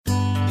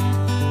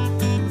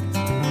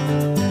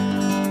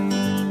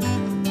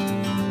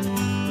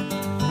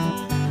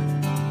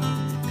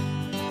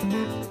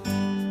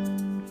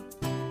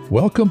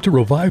Welcome to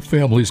Revive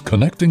Families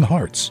Connecting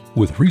Hearts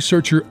with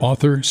researcher,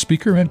 author,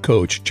 speaker, and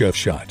coach Jeff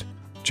Schott.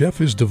 Jeff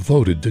is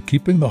devoted to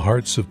keeping the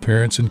hearts of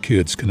parents and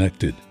kids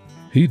connected.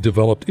 He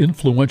developed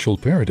Influential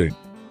Parenting,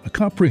 a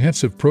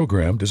comprehensive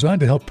program designed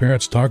to help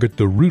parents target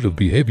the root of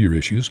behavior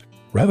issues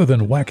rather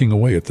than whacking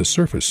away at the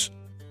surface.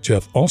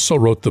 Jeff also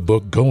wrote the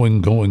book Going,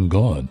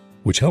 Gone,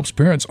 which helps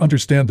parents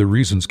understand the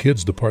reasons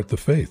kids depart the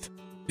faith.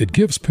 It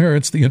gives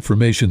parents the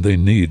information they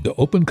need to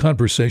open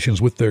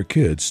conversations with their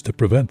kids to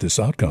prevent this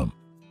outcome.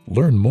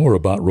 Learn more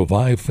about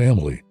Revive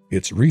Family,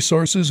 its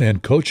resources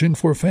and coaching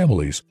for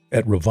families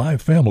at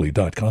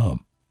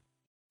revivefamily.com.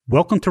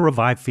 Welcome to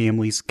Revive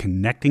Families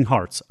Connecting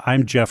Hearts.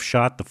 I'm Jeff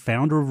Schott, the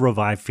founder of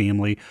Revive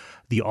Family,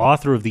 the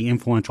author of the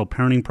Influential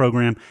Parenting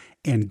Program,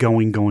 and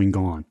Going,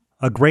 Gone.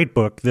 A great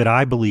book that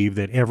I believe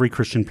that every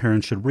Christian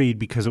parent should read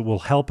because it will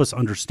help us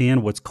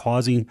understand what's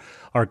causing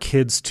our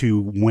kids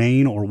to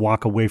wane or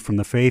walk away from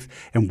the faith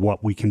and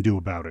what we can do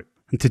about it.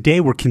 And today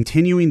we're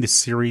continuing the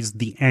series,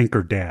 The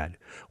Anchor Dad.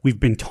 We've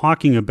been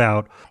talking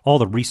about all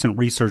the recent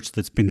research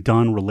that's been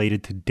done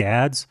related to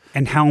dads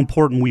and how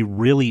important we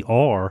really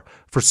are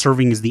for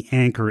serving as the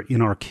anchor in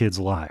our kids'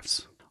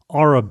 lives.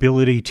 Our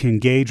ability to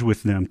engage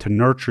with them, to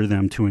nurture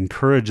them, to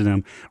encourage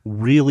them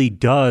really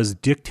does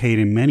dictate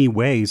in many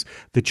ways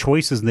the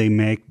choices they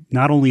make,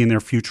 not only in their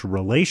future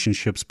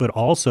relationships, but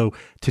also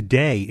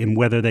today in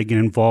whether they get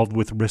involved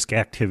with risk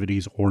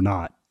activities or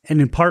not. And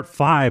in part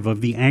 5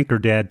 of The Anchor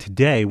Dad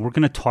today, we're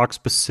going to talk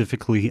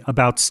specifically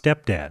about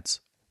stepdads.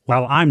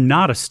 While I'm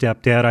not a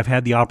stepdad, I've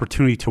had the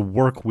opportunity to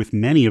work with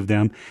many of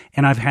them,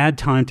 and I've had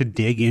time to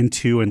dig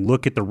into and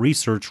look at the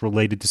research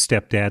related to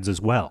stepdads as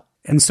well.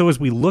 And so as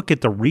we look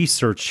at the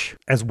research,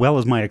 as well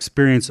as my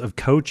experience of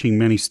coaching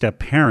many step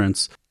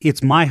parents,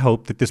 it's my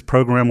hope that this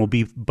program will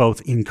be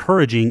both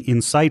encouraging,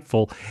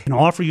 insightful, and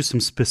offer you some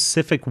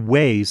specific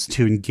ways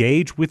to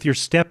engage with your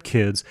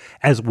stepkids,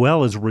 as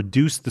well as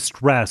reduce the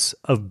stress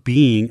of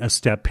being a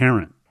step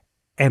parent.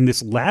 And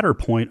this latter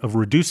point of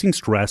reducing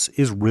stress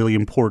is really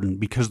important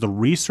because the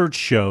research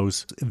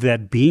shows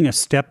that being a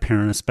step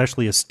parent,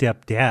 especially a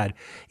stepdad,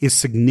 is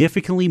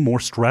significantly more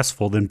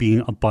stressful than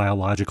being a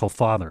biological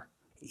father.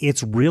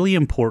 It's really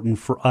important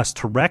for us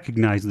to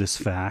recognize this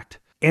fact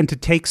and to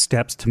take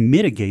steps to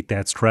mitigate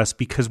that stress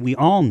because we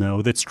all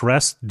know that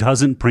stress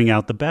doesn't bring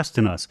out the best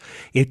in us.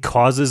 It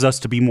causes us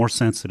to be more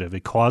sensitive.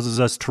 It causes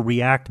us to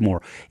react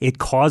more. It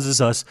causes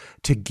us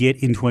to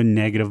get into a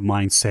negative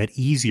mindset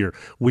easier,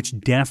 which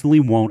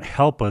definitely won't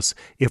help us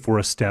if we're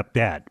a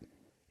stepdad.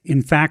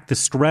 In fact, the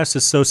stress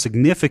is so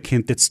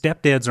significant that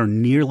stepdads are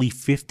nearly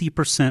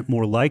 50%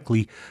 more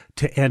likely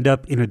to end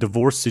up in a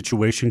divorce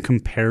situation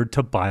compared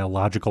to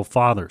biological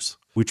fathers,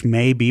 which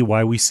may be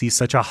why we see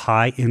such a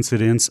high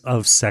incidence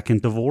of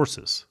second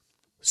divorces.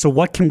 So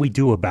what can we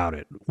do about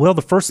it? Well,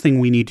 the first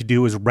thing we need to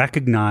do is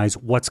recognize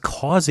what's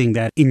causing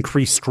that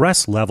increased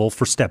stress level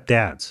for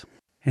stepdads.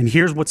 And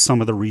here's what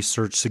some of the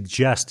research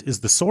suggests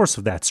is the source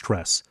of that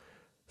stress.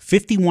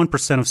 51%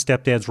 of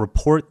stepdads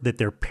report that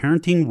their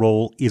parenting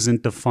role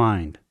isn't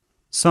defined,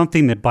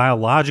 something that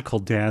biological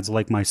dads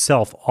like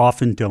myself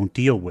often don't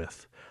deal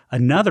with.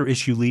 Another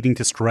issue leading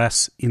to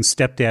stress in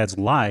stepdads'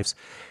 lives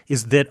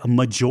is that a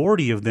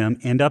majority of them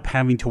end up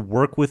having to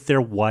work with their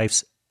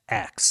wife's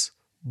ex,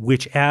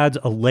 which adds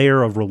a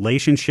layer of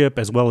relationship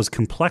as well as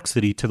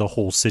complexity to the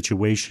whole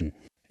situation.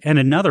 And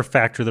another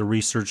factor the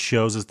research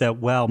shows is that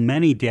while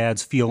many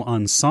dads feel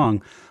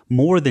unsung,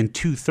 more than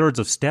 2/3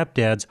 of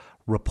stepdads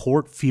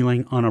report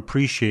feeling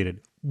unappreciated,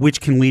 which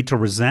can lead to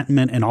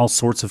resentment and all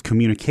sorts of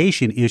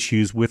communication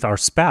issues with our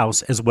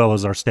spouse as well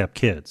as our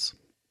stepkids.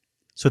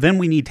 So then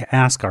we need to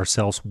ask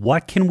ourselves,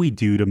 what can we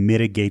do to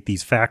mitigate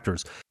these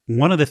factors?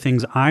 One of the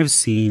things I've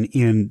seen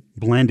in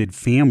blended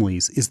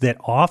families is that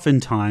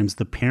oftentimes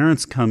the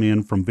parents come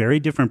in from very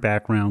different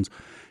backgrounds,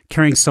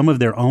 carrying some of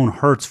their own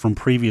hurts from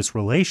previous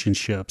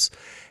relationships,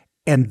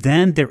 and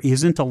then there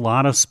isn't a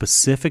lot of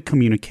specific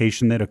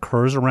communication that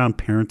occurs around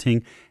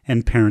parenting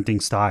and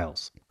parenting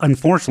styles.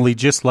 Unfortunately,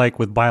 just like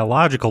with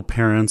biological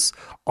parents,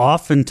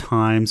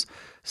 oftentimes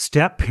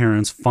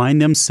step-parents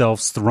find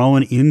themselves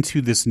thrown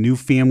into this new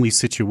family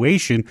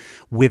situation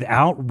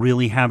without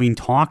really having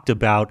talked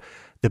about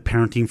the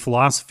parenting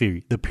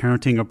philosophy, the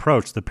parenting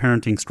approach, the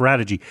parenting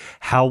strategy,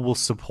 how we'll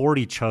support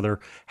each other,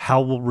 how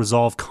we'll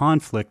resolve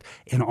conflict,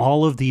 and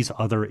all of these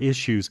other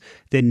issues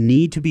that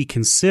need to be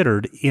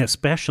considered,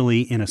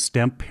 especially in a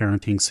step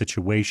parenting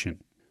situation.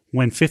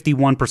 When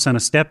 51%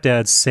 of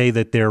stepdads say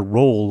that their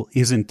role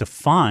isn't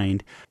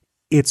defined,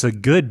 it's a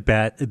good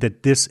bet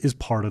that this is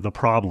part of the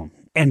problem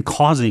and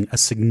causing a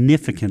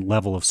significant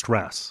level of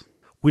stress,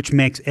 which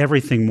makes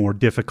everything more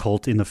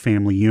difficult in the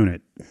family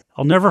unit.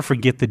 I'll never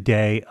forget the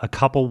day a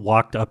couple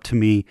walked up to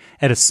me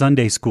at a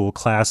Sunday school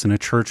class in a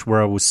church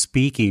where I was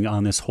speaking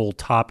on this whole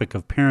topic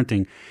of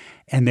parenting,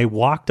 and they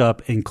walked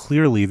up and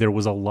clearly there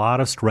was a lot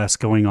of stress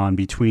going on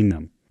between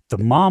them. The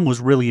mom was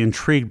really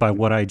intrigued by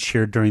what I'd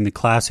shared during the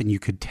class, and you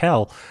could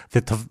tell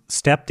that the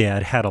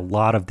stepdad had a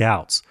lot of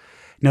doubts.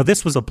 Now,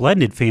 this was a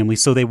blended family,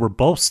 so they were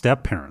both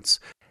step-parents,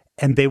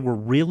 and they were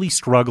really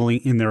struggling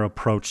in their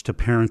approach to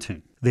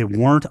parenting. They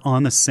weren't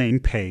on the same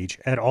page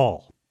at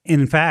all.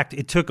 And in fact,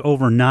 it took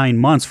over 9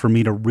 months for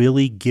me to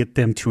really get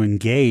them to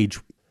engage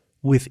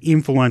with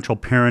influential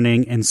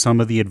parenting and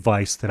some of the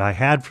advice that I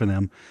had for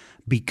them,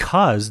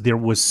 because there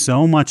was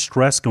so much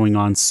stress going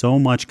on, so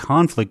much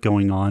conflict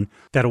going on,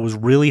 that it was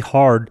really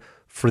hard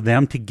for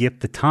them to get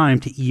the time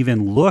to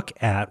even look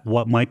at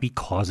what might be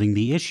causing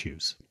the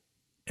issues.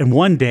 And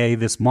one day,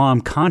 this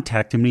mom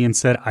contacted me and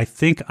said, I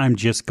think I'm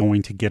just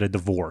going to get a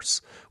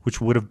divorce,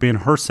 which would have been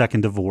her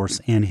second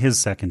divorce and his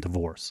second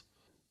divorce.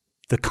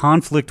 The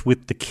conflict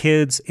with the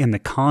kids and the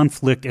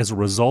conflict as a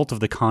result of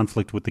the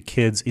conflict with the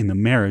kids in the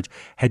marriage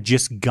had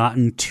just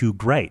gotten too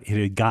great. It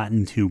had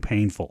gotten too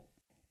painful.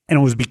 And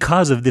it was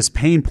because of this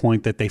pain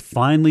point that they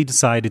finally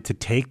decided to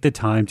take the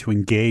time to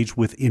engage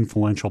with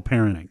influential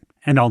parenting.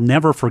 And I'll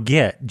never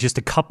forget, just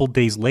a couple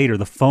days later,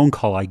 the phone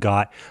call I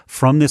got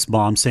from this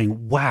mom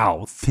saying,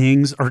 wow,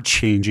 things are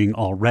changing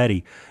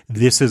already.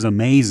 This is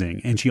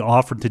amazing. And she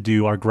offered to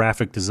do our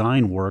graphic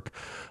design work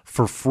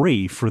for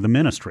free for the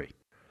ministry.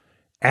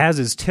 As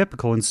is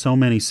typical in so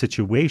many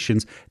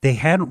situations, they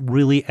hadn't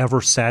really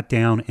ever sat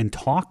down and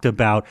talked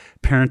about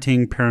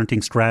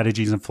parenting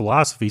strategies and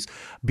philosophies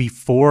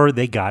before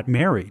they got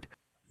married.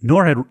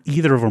 Nor had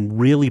either of them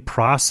really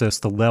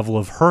processed the level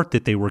of hurt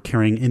that they were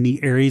carrying in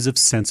the areas of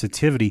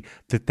sensitivity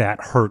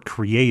that hurt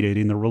created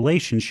in the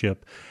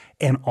relationship,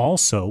 and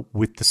also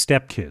with the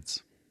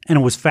stepkids. And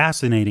it was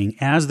fascinating.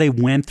 As they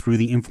went through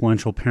the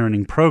influential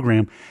parenting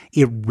program,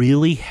 it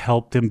really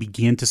helped them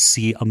begin to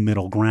see a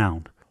middle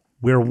ground,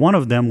 where one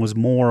of them was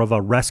more of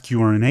a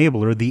rescuer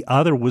enabler, the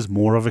other was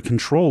more of a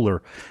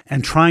controller.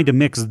 And trying to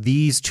mix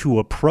these two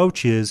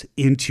approaches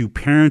into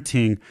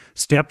parenting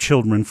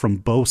stepchildren from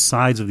both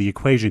sides of the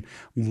equation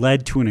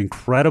led to an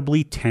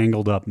incredibly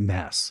tangled up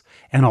mess.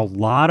 And a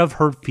lot of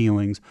hurt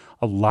feelings,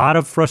 a lot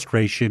of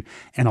frustration,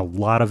 and a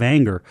lot of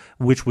anger,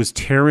 which was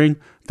tearing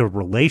the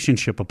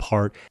relationship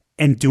apart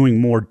and doing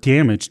more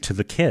damage to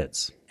the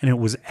kids. And it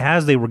was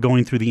as they were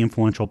going through the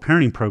influential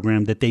parenting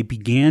program that they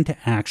began to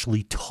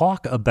actually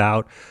talk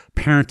about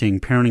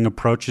parenting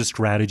approaches,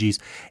 strategies,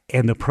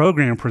 and the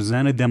program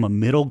presented them a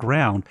middle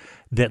ground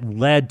that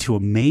led to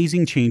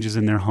amazing changes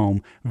in their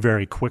home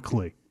very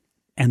quickly.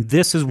 And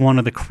this is one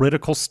of the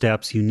critical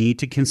steps you need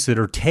to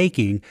consider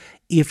taking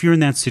if you're in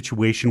that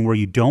situation where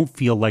you don't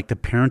feel like the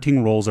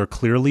parenting roles are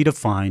clearly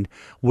defined,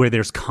 where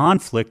there's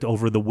conflict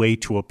over the way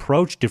to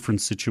approach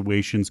different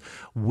situations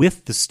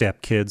with the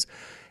stepkids.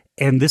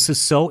 And this is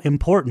so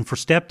important for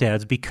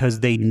stepdads because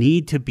they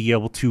need to be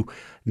able to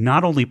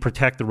not only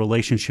protect the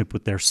relationship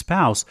with their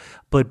spouse,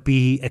 but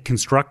be a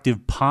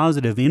constructive,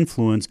 positive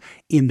influence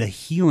in the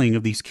healing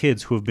of these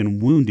kids who have been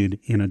wounded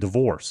in a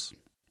divorce.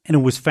 And it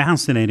was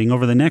fascinating.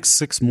 Over the next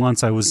 6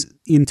 months, I was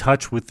in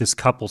touch with this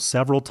couple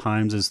several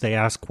times as they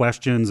asked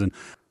questions and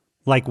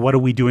like, what do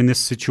we do in this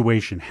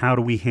situation? How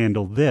do we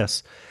handle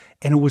this?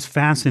 And it was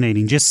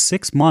fascinating. Just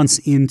 6 months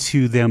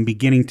into them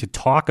beginning to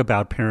talk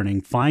about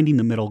parenting, finding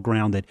the middle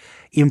ground that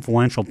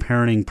influential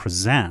parenting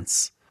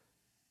presents,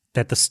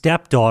 that the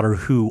stepdaughter,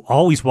 who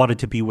always wanted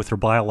to be with her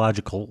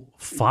biological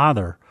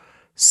father,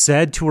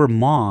 said to her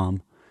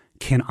mom,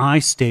 can I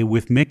stay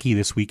with Mickey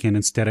this weekend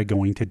instead of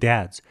going to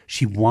Dad's?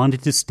 She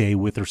wanted to stay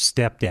with her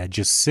stepdad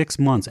just 6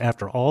 months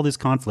after all this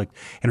conflict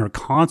and her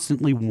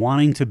constantly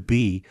wanting to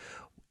be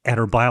at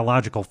her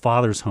biological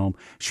father's home.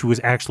 She was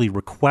actually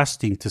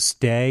requesting to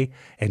stay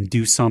and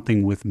do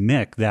something with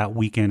Mick that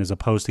weekend as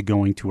opposed to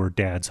going to her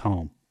dad's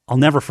home. I'll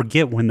never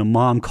forget when the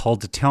mom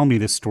called to tell me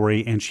this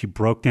story and she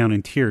broke down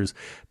in tears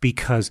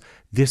because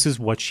this is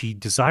what she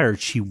desired.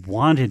 She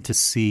wanted to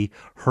see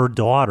her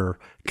daughter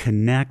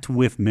connect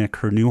with Mick,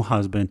 her new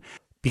husband,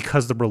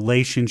 because the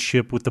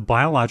relationship with the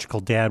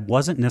biological dad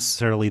wasn't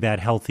necessarily that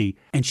healthy,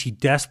 and she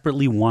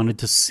desperately wanted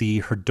to see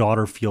her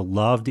daughter feel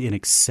loved and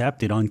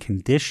accepted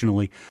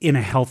unconditionally in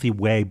a healthy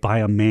way by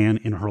a man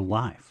in her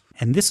life.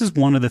 And this is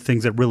one of the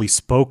things that really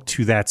spoke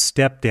to that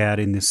stepdad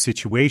in this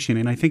situation,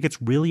 and I think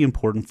it's really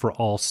important for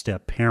all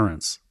step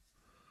parents.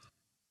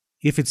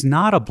 If it's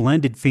not a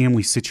blended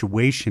family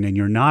situation and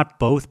you're not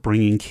both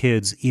bringing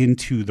kids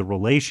into the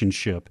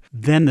relationship,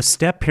 then the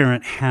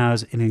step-parent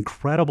has an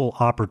incredible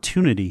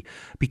opportunity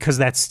because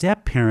that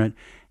step-parent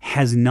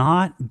has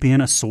not been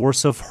a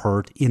source of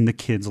hurt in the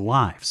kids'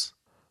 lives.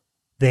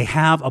 They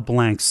have a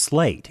blank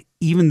slate,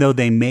 even though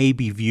they may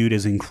be viewed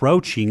as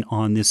encroaching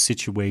on this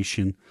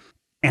situation,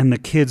 and the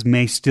kids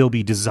may still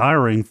be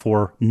desiring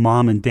for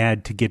mom and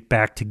dad to get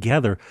back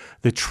together.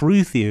 The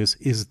truth is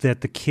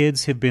that the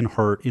kids have been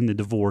hurt in the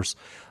divorce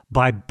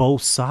by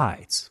both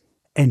sides.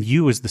 And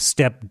you as the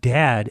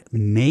stepdad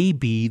may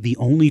be the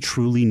only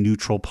truly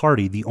neutral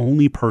party, the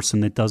only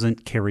person that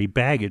doesn't carry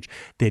baggage,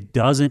 that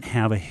doesn't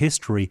have a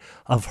history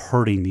of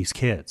hurting these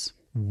kids.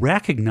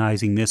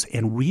 Recognizing this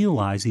and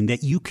realizing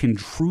that you can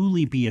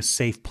truly be a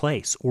safe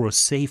place or a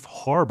safe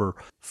harbor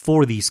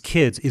for these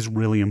kids is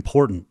really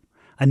important.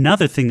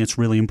 Another thing that's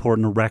really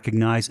important to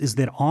recognize is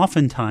that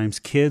oftentimes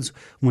kids,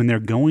 when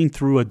they're going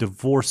through a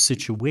divorce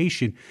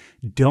situation,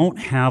 don't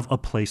have a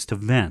place to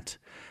vent.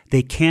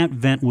 They can't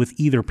vent with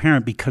either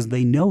parent because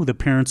they know the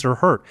parents are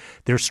hurt.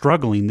 They're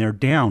struggling. They're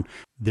down.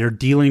 They're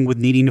dealing with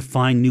needing to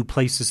find new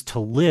places to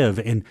live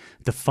and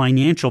the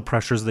financial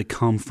pressures that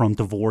come from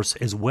divorce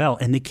as well.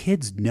 And the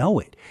kids know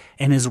it.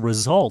 And as a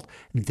result,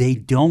 they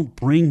don't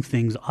bring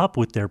things up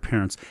with their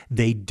parents.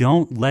 They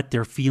don't let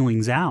their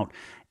feelings out.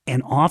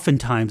 And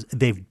oftentimes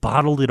they've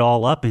bottled it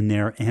all up in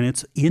there and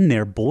it's in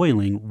there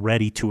boiling,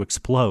 ready to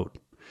explode.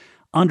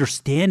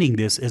 Understanding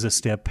this as a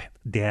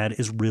stepdad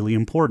is really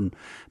important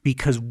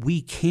because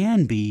we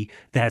can be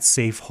that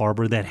safe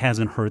harbor that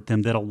hasn't hurt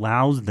them, that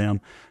allows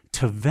them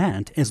to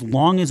vent as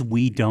long as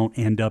we don't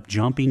end up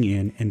jumping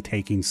in and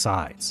taking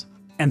sides.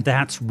 And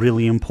that's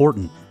really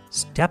important.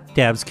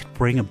 Stepdads can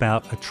bring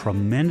about a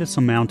tremendous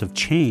amount of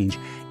change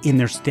in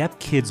their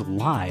stepkids'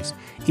 lives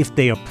if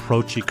they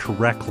approach it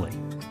correctly.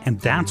 And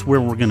that's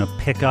where we're going to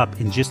pick up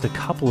in just a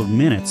couple of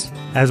minutes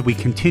as we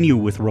continue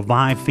with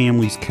Revive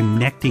Families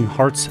Connecting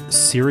Hearts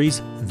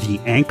series, The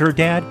Anchor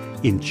Dad,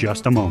 in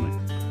just a moment.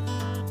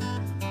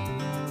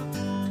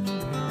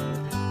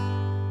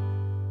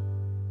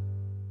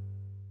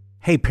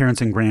 Hey, parents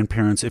and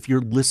grandparents, if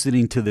you're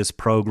listening to this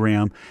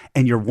program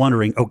and you're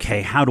wondering,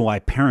 okay, how do I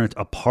parent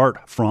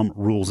apart from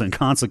rules and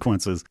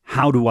consequences?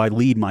 How do I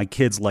lead my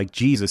kids like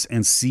Jesus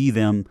and see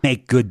them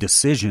make good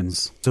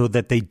decisions so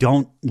that they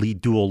don't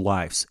lead dual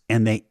lives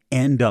and they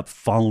end up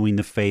following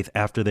the faith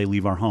after they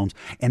leave our homes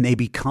and they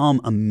become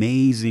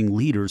amazing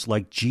leaders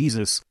like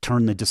Jesus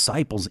turned the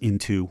disciples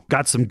into?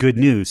 Got some good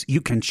news.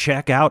 You can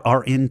check out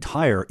our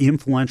entire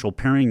Influential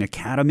Parenting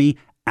Academy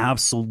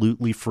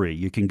absolutely free.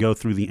 You can go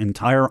through the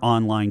entire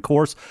online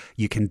course.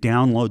 You can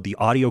download the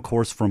audio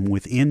course from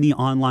within the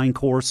online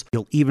course.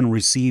 You'll even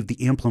receive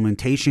the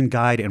implementation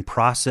guide and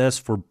process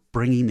for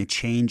bringing the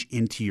change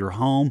into your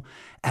home,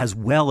 as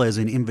well as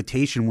an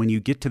invitation when you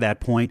get to that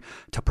point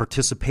to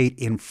participate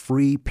in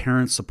free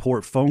parent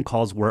support phone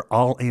calls where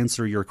I'll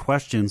answer your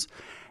questions.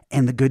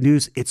 And the good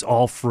news, it's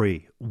all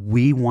free.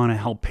 We want to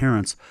help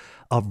parents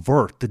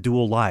avert the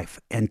dual life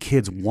and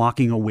kids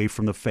walking away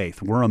from the faith.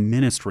 We're a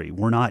ministry.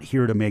 We're not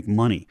here to make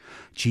money.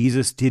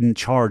 Jesus didn't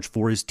charge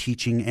for his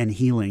teaching and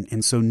healing,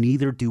 and so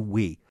neither do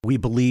we. We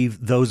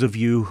believe those of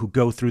you who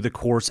go through the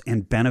course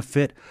and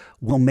benefit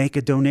will make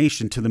a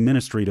donation to the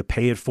ministry to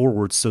pay it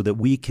forward so that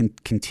we can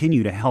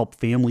continue to help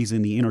families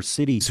in the inner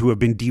cities who have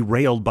been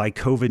derailed by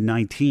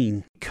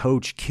COVID-19,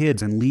 coach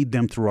kids and lead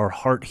them through our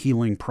heart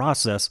healing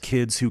process.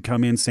 Kids who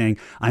come in saying,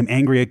 I'm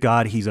angry at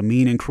God, he's a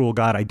mean and cruel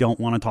God, I don't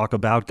want to talk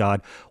about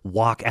God,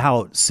 walk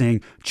out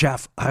saying,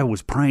 Jeff, I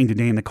was praying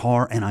today in the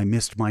car and I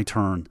missed my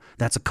turn.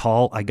 That's a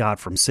call I got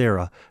from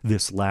Sarah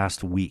this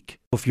last week.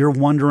 If you're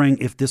wondering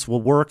if this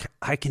will work,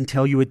 I can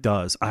tell you it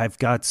does. I've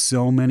got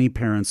so many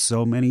parents,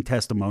 so many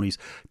testimonies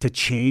to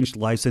change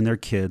lives in their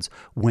kids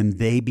when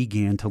they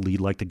began to lead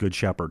like the Good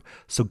Shepherd.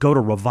 So go to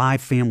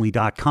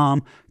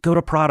revivefamily.com, go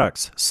to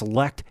products,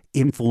 select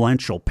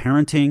Influential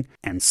Parenting,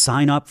 and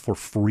sign up for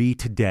free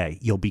today.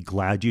 You'll be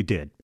glad you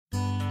did.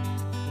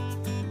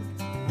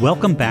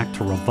 Welcome back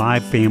to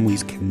Revive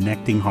Families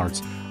Connecting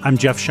Hearts. I'm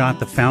Jeff Schott,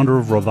 the founder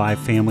of Revive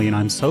Family, and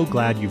I'm so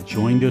glad you've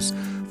joined us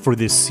for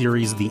this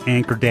series, The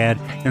Anchor Dad,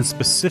 and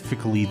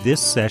specifically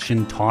this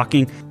session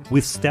talking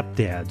with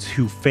stepdads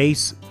who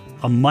face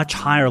a much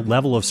higher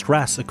level of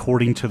stress,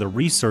 according to the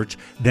research,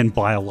 than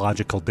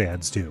biological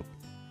dads do.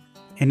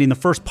 And in the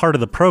first part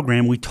of the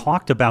program, we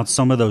talked about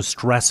some of those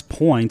stress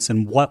points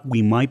and what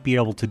we might be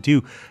able to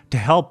do to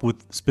help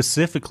with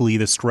specifically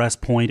the stress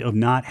point of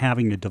not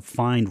having a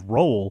defined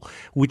role,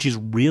 which is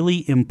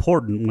really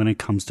important when it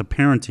comes to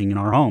parenting in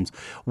our homes.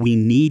 We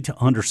need to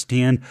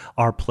understand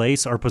our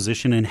place, our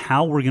position, and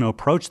how we're going to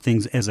approach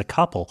things as a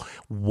couple,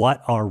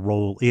 what our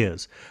role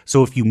is.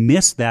 So if you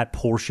missed that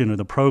portion of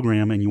the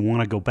program and you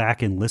want to go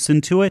back and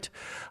listen to it,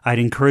 I'd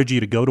encourage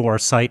you to go to our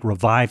site,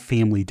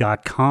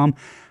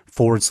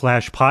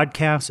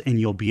 revivefamily.com/podcast, and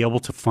you'll be able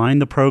to find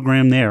the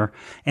program there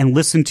and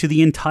listen to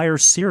the entire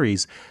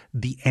series,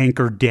 The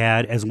Anchor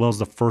Dad, as well as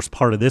the first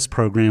part of this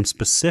program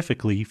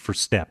specifically for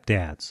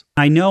stepdads.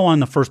 I know on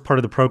the first part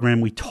of the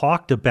program, we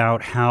talked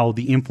about how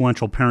the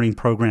Influential Parenting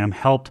Program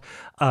helped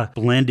a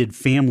blended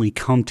family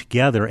come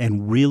together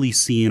and really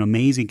see an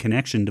amazing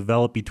connection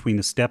develop between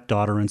the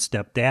stepdaughter and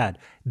stepdad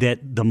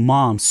that the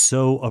mom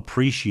so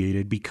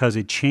appreciated because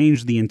it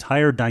changed the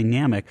entire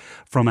dynamic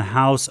from a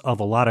house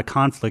of a lot of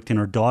conflict and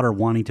her daughter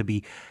wanting to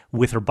be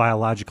with her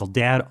biological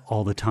dad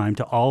all the time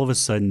to all of a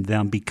sudden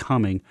them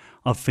becoming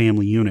a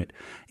family unit.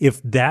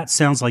 If that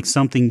sounds like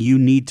something you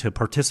need to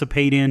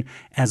participate in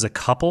as a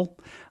couple,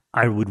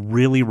 I would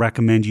really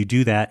recommend you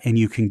do that. And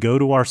you can go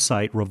to our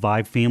site,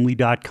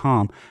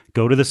 revivefamily.com,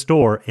 go to the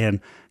store and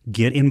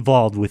get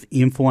involved with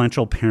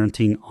Influential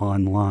Parenting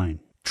Online.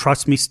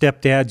 Trust me,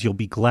 stepdads, you'll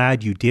be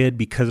glad you did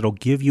because it'll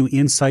give you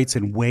insights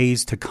and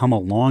ways to come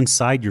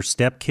alongside your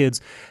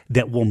stepkids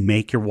that will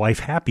make your wife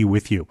happy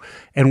with you.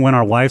 And when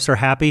our wives are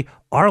happy,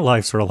 our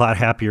lives are a lot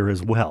happier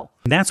as well.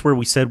 And that's where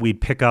we said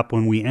we'd pick up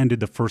when we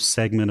ended the first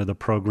segment of the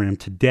program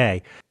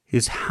today,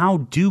 is how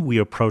do we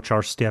approach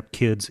our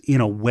stepkids in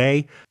a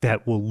way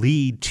that will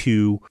lead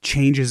to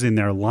changes in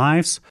their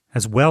lives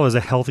as well as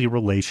a healthy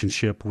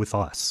relationship with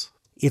us.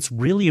 It's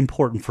really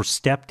important for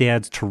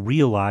stepdads to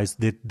realize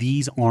that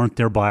these aren't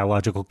their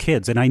biological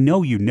kids. And I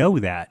know you know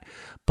that,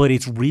 but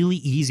it's really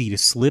easy to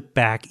slip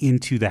back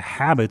into the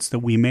habits that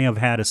we may have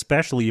had,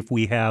 especially if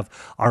we have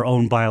our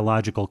own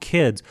biological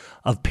kids,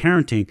 of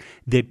parenting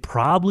that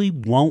probably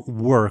won't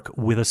work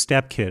with a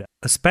stepkid,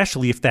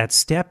 especially if that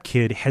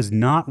stepkid has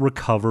not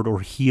recovered or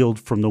healed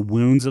from the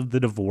wounds of the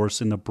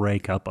divorce and the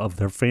breakup of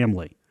their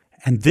family.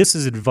 And this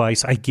is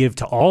advice I give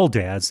to all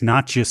dads,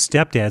 not just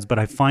stepdads, but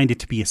I find it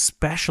to be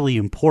especially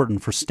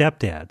important for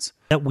stepdads,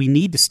 that we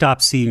need to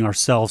stop seeing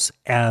ourselves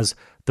as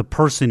the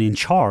person in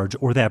charge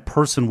or that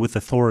person with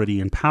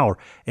authority and power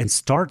and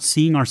start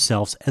seeing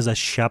ourselves as a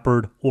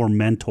shepherd or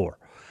mentor.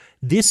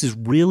 This is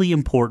really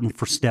important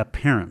for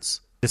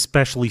step-parents,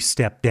 especially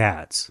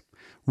stepdads.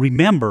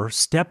 Remember,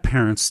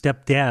 step-parents,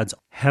 stepdads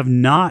have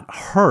not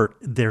hurt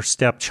their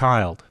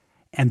stepchild.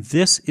 And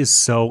this is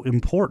so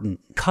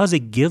important because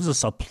it gives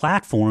us a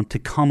platform to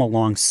come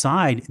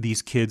alongside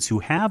these kids who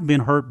have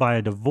been hurt by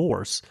a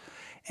divorce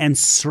and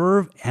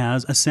serve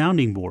as a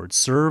sounding board,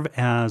 serve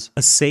as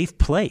a safe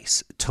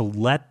place to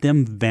let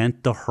them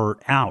vent the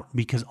hurt out.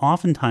 Because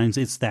oftentimes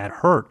it's that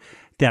hurt,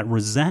 that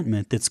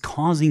resentment that's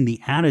causing the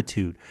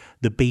attitude,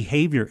 the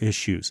behavior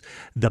issues,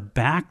 the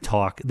back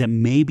talk that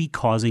may be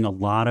causing a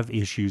lot of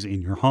issues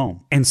in your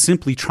home. And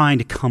simply trying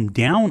to come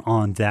down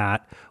on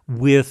that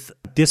with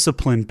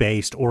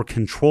discipline-based or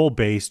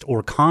control-based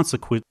or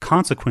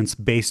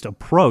consequence-based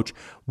approach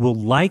will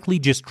likely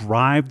just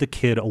drive the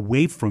kid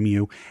away from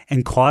you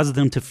and cause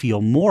them to feel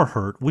more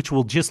hurt, which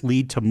will just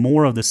lead to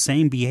more of the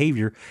same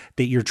behavior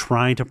that you're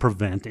trying to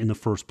prevent in the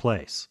first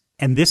place.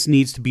 And this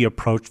needs to be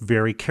approached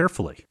very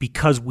carefully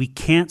because we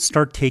can't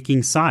start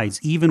taking sides,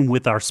 even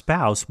with our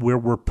spouse, where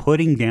we're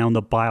putting down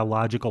the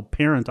biological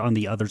parent on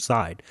the other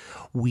side.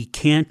 We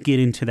can't get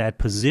into that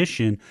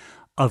position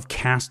of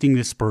casting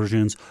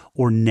aspersions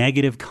or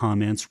negative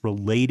comments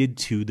related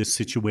to the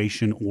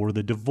situation or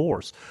the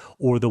divorce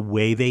or the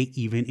way they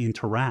even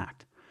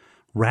interact.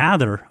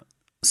 Rather,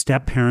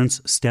 step-parents,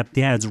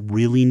 stepdads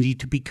really need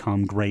to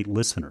become great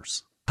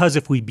listeners. Because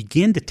if we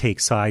begin to take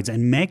sides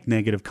and make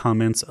negative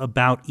comments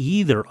about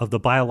either of the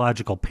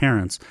biological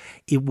parents,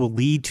 it will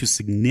lead to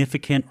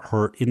significant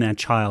hurt in that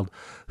child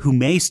who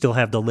may still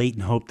have the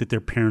latent hope that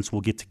their parents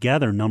will get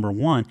together, number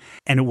one,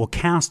 and it will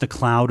cast a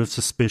cloud of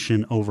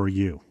suspicion over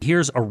you.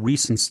 Here's a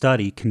recent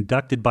study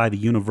conducted by the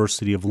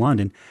University of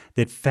London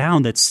that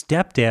found that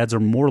stepdads are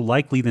more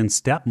likely than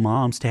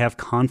stepmoms to have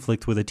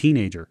conflict with a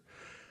teenager.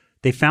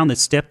 They found that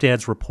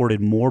stepdads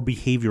reported more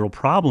behavioral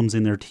problems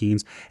in their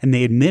teens, and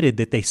they admitted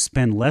that they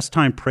spend less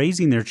time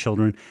praising their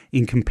children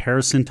in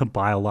comparison to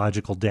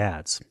biological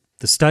dads.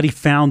 The study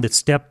found that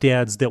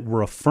stepdads that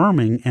were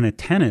affirming and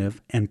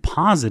attentive and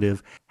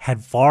positive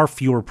had far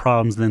fewer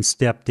problems than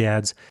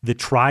stepdads that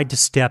tried to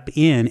step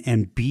in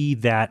and be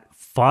that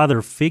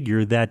father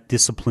figure, that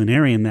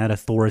disciplinarian, that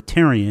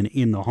authoritarian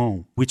in the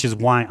home, which is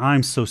why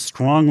I'm so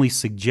strongly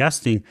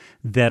suggesting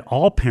that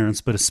all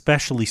parents, but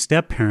especially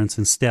step-parents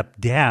and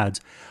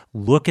step-dads,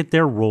 look at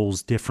their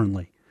roles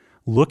differently.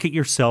 Look at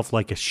yourself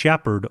like a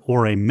shepherd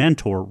or a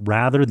mentor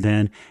rather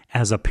than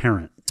as a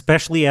parent.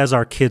 Especially as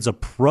our kids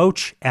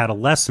approach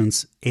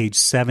adolescence, age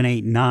 7,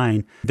 8,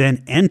 9,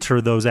 then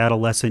enter those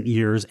adolescent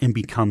years and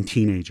become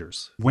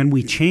teenagers. When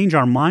we change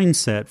our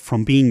mindset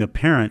from being the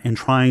parent and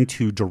trying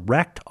to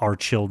direct our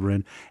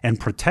children and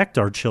protect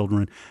our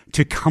children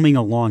to coming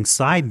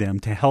alongside them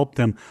to help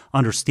them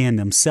understand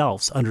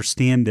themselves,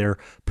 understand their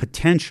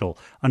potential,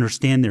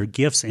 understand their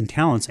gifts and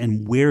talents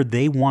and where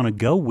they want to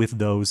go with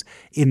those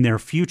in their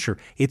future,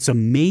 it's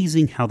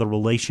amazing how the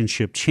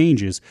relationship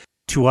changes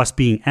to us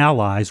being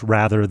allies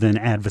rather than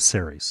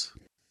adversaries.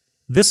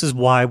 This is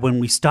why when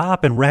we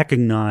stop and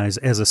recognize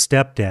as a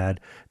stepdad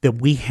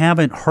that we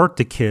haven't hurt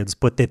the kids,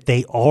 but that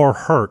they are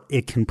hurt,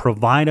 it can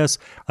provide us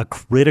a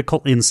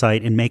critical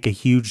insight and make a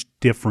huge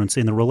difference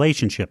in the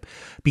relationship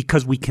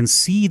because we can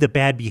see the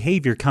bad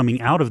behavior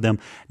coming out of them,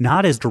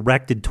 not as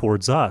directed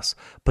towards us,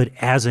 but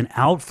as an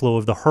outflow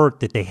of the hurt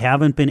that they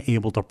haven't been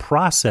able to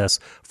process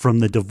from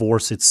the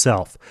divorce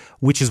itself,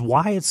 which is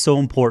why it's so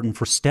important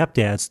for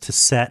stepdads to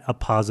set a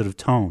positive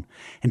tone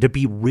and to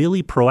be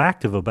really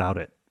proactive about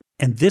it.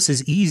 And this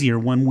is easier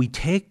when we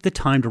take the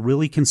time to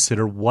really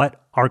consider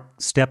what our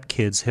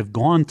stepkids have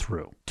gone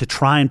through, to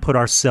try and put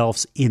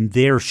ourselves in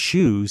their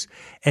shoes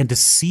and to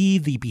see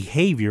the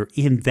behavior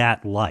in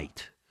that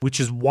light, which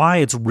is why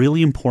it's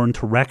really important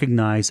to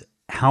recognize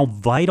how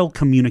vital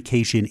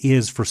communication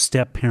is for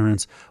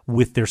step-parents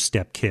with their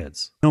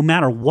stepkids. No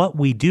matter what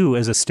we do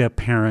as a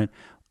step-parent,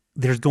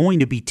 there's going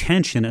to be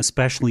tension,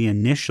 especially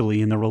initially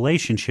in the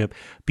relationship,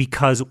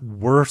 because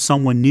we're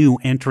someone new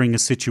entering a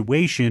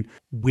situation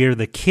where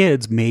the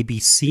kids may be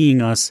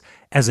seeing us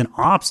as an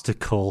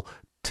obstacle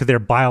to their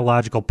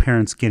biological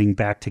parents getting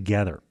back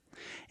together.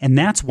 And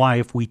that's why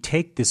if we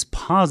take this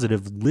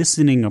positive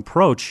listening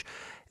approach,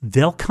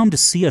 they'll come to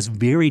see us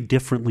very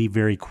differently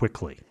very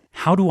quickly.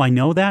 How do I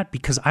know that?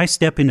 Because I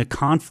step into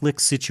conflict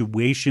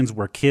situations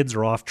where kids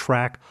are off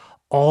track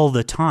all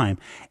the time.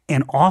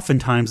 And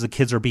oftentimes the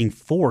kids are being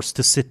forced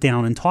to sit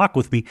down and talk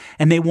with me,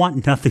 and they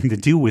want nothing to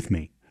do with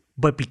me.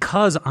 But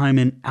because I'm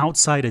an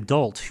outside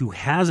adult who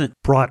hasn't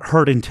brought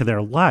hurt into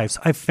their lives,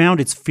 I've found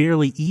it's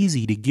fairly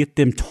easy to get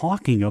them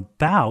talking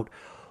about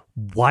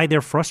why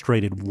they're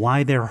frustrated,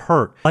 why they're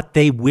hurt, what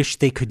they wish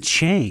they could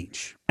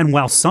change. And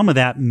while some of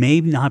that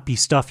may not be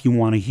stuff you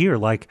want to hear,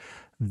 like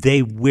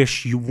they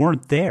wish you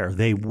weren't there,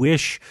 they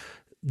wish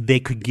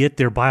they could get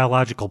their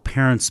biological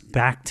parents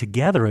back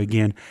together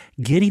again,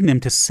 getting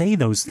them to say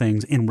those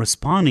things and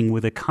responding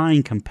with a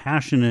kind,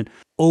 compassionate,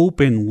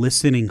 open,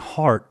 listening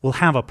heart will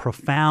have a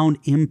profound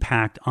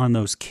impact on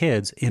those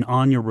kids and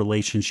on your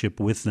relationship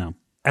with them.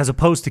 As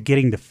opposed to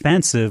getting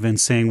defensive and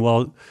saying,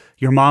 well,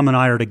 your mom and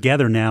I are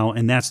together now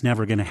and that's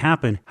never going to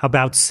happen. How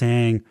about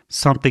saying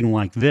something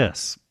like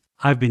this?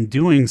 I've been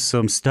doing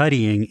some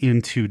studying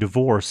into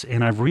divorce,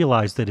 and I've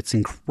realized that it's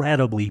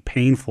incredibly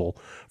painful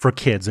for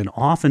kids. And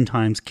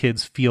oftentimes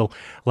kids feel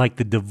like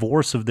the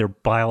divorce of their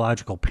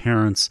biological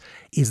parents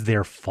is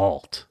their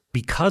fault.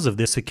 Because of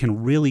this, it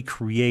can really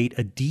create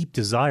a deep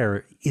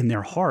desire in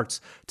their hearts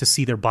to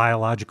see their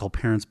biological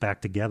parents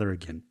back together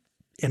again.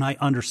 And I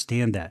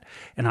understand that,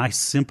 and I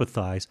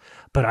sympathize,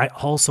 but I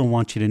also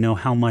want you to know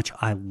how much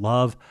I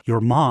love your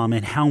mom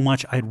and how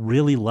much I'd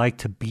really like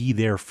to be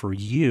there for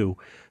you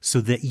so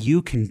that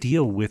you can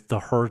deal with the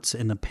hurts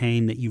and the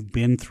pain that you've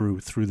been through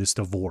this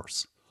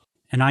divorce.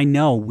 And I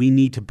know we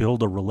need to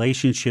build a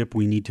relationship,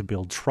 we need to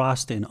build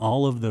trust and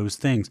all of those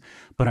things,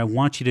 but I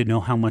want you to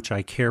know how much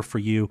I care for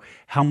you,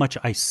 how much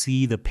I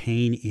see the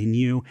pain in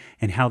you,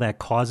 and how that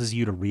causes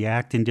you to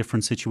react in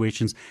different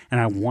situations, and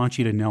I want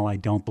you to know I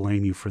don't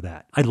blame you for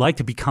that. I'd like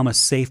to become a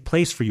safe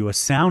place for you, a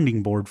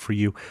sounding board for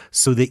you,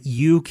 so that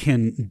you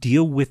can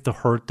deal with the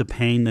hurt, the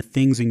pain, the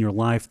things in your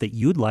life that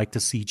you'd like to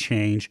see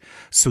change,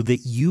 so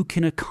that you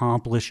can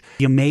accomplish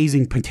the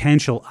amazing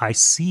potential I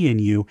see in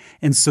you,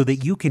 and so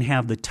that you can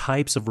have the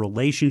types of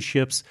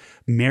relationships,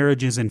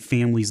 marriages, and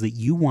families that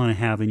you want to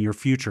have in your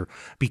future,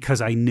 because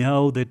I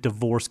know that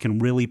divorce can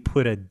really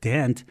put a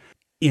dent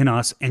in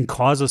us and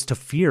cause us to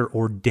fear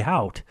or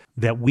doubt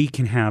that we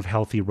can have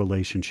healthy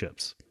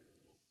relationships.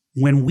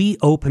 When we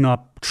open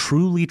up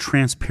truly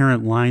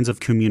transparent lines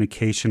of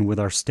communication with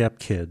our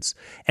stepkids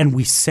and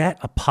we set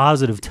a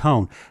positive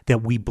tone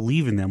that we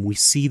believe in them, we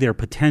see their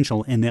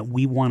potential, and that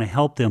we want to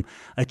help them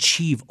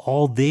achieve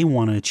all they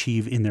want to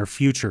achieve in their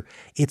future,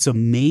 it's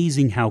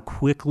amazing how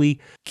quickly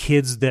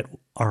kids that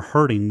are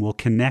hurting will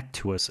connect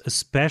to us,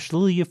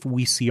 especially if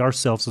we see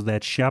ourselves as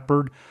that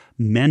shepherd,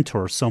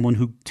 mentor, someone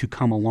who to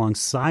come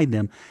alongside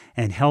them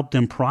and help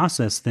them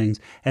process things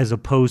as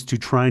opposed to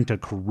trying to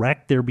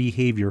correct their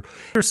behavior.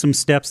 Here are some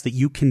steps that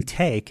you can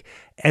take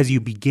as you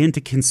begin to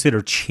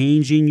consider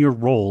changing your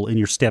role in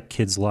your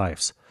stepkids'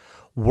 lives.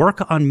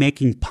 Work on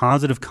making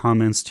positive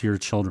comments to your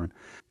children.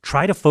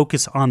 Try to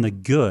focus on the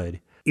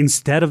good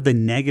instead of the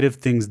negative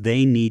things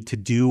they need to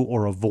do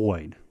or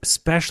avoid.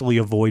 Especially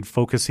avoid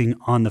focusing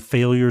on the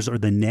failures or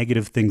the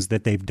negative things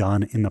that they've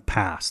done in the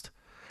past.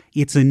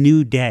 It's a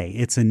new day.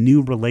 It's a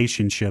new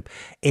relationship,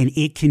 and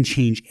it can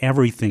change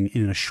everything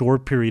in a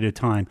short period of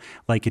time,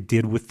 like it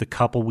did with the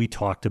couple we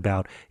talked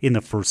about in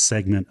the first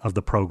segment of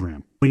the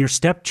program. When your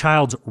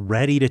stepchild's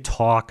ready to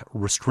talk,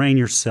 restrain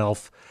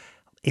yourself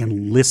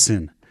and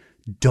listen.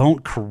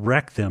 Don't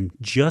correct them.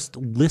 Just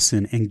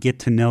listen and get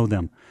to know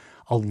them.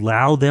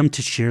 Allow them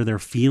to share their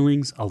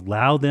feelings.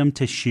 Allow them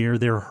to share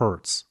their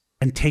hurts.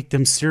 And take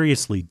them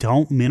seriously.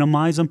 Don't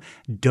minimize them.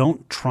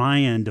 Don't try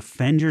and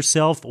defend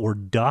yourself or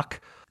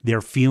duck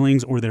their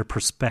feelings or their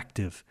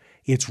perspective.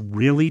 It's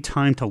really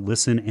time to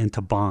listen and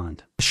to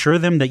bond. Assure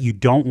them that you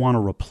don't want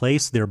to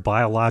replace their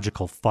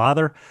biological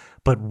father,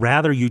 but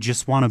rather you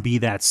just want to be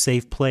that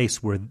safe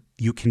place where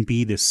you can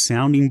be this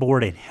sounding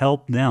board and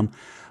help them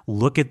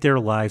look at their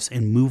lives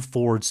and move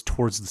forwards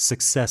towards the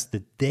success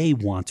that they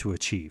want to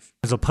achieve.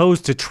 As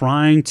opposed to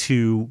trying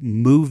to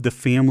move the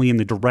family in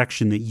the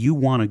direction that you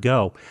want to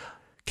go,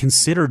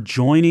 consider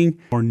joining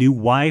your new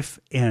wife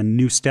and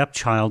new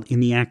stepchild in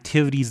the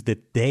activities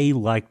that they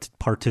like to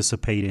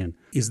participate in.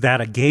 Is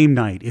that a game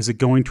night? Is it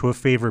going to a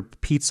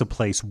favorite pizza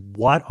place?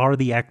 What are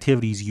the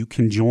activities you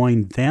can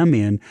join them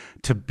in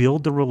to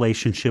build the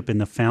relationship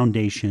and the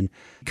foundation,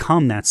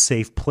 become that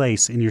safe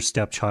place in your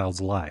stepchild's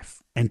life?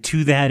 And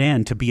to that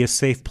end, to be a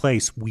safe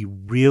place, we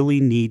really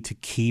need to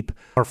keep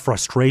our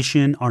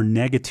frustration, our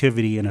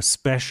negativity, and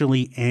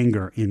especially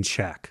anger in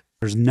check.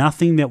 There's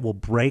nothing that will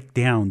break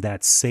down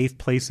that safe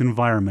place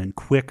environment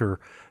quicker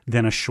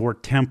than a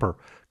short temper,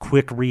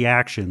 quick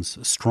reactions,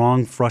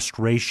 strong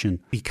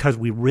frustration, because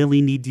we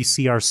really need to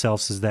see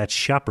ourselves as that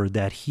shepherd,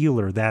 that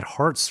healer, that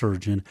heart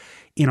surgeon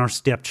in our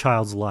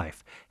stepchild's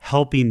life,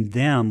 helping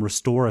them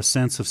restore a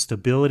sense of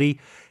stability,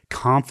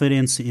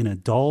 confidence in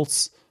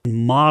adults,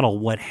 and model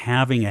what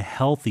having a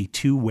healthy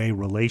two-way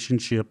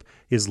relationship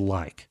is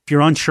like. If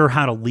you're unsure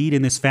how to lead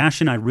in this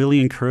fashion, I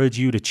really encourage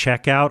you to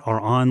check out our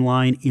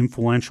online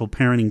influential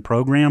parenting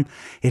program.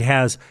 It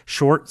has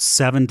short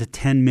 7 to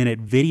 10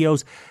 minute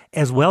videos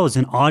as well as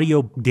an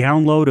audio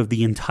download of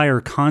the entire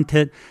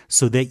content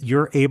so that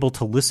you're able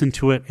to listen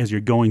to it as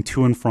you're going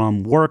to and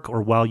from work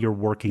or while you're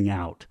working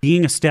out.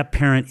 Being a step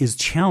parent is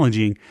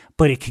challenging,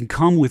 but it can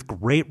come with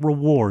great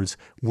rewards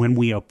when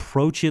we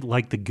approach it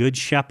like the Good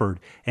Shepherd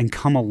and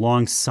come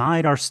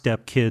alongside our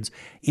step kids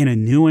in a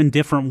new and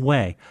different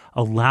way,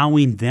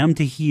 allowing them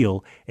to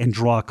heal and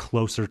draw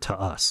closer to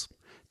us.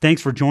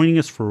 Thanks for joining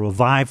us for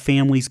Revive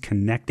Families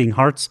Connecting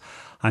Hearts.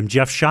 I'm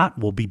Jeff Schott.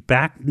 We'll be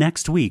back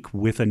next week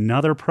with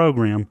another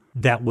program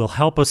that will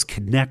help us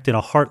connect at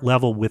a heart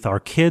level with our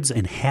kids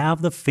and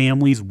have the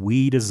families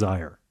we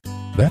desire.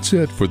 That's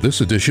it for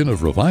this edition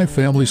of Revive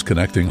Families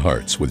Connecting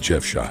Hearts with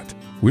Jeff Schott.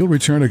 We'll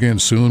return again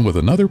soon with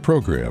another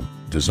program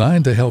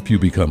designed to help you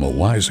become a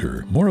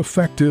wiser, more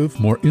effective,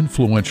 more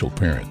influential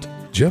parent.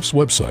 Jeff's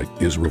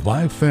website is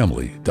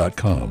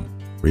revivefamily.com.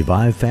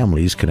 Revive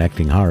Families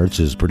Connecting Hearts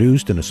is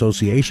produced in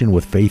association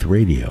with Faith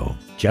Radio.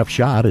 Jeff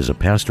Schott is a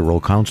pastoral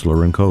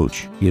counselor and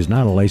coach. He is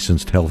not a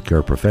licensed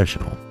healthcare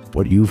professional.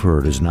 What you've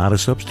heard is not a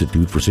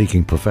substitute for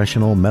seeking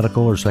professional,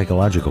 medical, or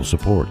psychological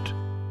support.